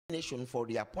nomination for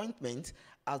reappointment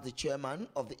as the chairman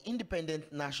of the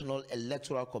Independent National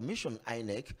Electoral Commission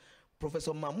 (INEC,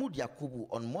 Professor Mahmoud Yakubu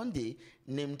on Monday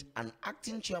named an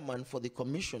acting chairman for the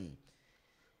commission.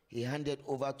 He handed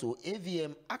over to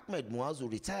AVM Ahmed Muazu,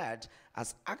 retired,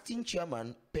 as acting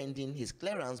chairman pending his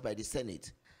clearance by the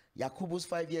Senate. Yakubu's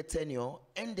 5-year tenure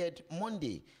ended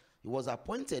Monday. He was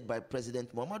appointed by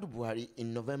President Muhammadu Buhari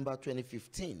in November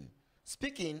 2015.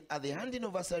 Speaking at the handing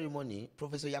over ceremony,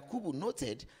 Professor Yakubu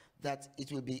noted that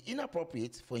it will be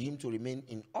inappropriate for him to remain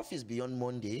in office beyond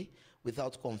Monday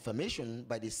without confirmation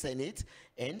by the Senate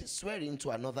and swearing to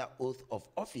another oath of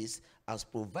office as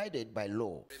provided by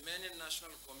law. Remaining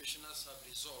national commissioners have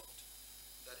resolved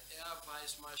that Air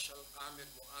Vice Marshal Ahmed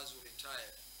Muazu,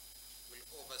 retired,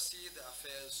 will oversee the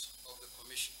affairs of the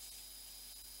commission.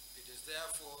 It is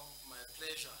therefore my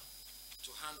pleasure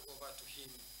to hand over to him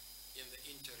in the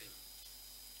interim.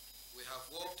 We have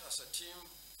worked as a team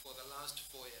for the last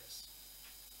 4 years.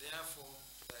 Therefore,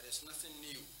 there is nothing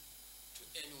new to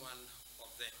any one of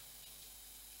them.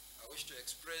 I wish to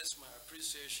express my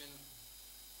appreciation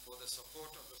for the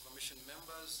support of the commission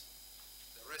members,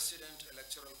 the resident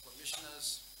electoral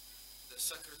commissioners, the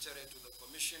secretary to the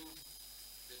commission,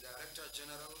 the Director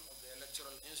General of the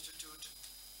Electoral Institute,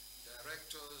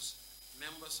 directors,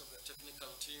 members of the technical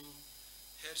team,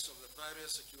 heads of the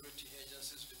various security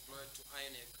agencies deployed to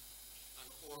INEC, and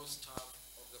all staff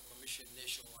of the commission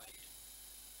nationwide.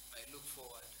 I look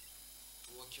forward to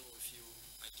working with you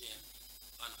again,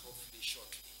 and hopefully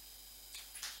shortly.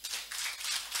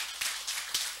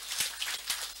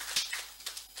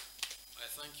 I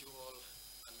thank you all,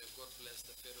 and may God bless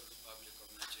the Federal Republic of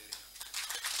Nigeria.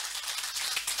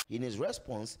 In his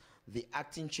response, the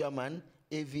acting chairman,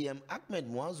 AVM Ahmed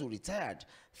Muazu, retired,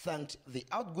 thanked the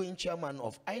outgoing chairman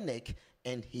of INEC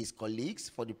and his colleagues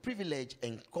for the privilege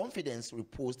and confidence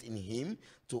reposed in him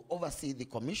to oversee the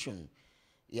commission.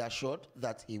 He assured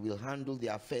that he will handle the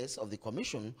affairs of the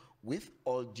commission with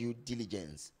all due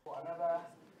diligence. Another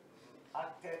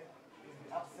acted is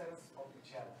the absence of the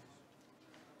chairman.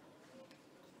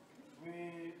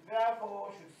 We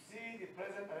therefore should see the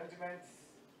present arrangements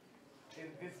in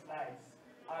this light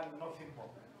and nothing more.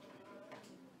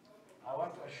 I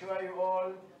want to assure you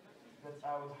all that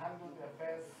I will handle the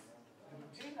affairs, the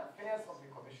routine affairs of the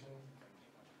commission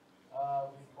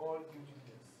with all due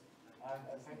diligence. And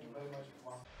I thank you very much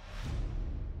once.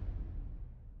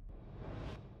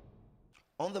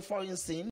 On the foreign scene,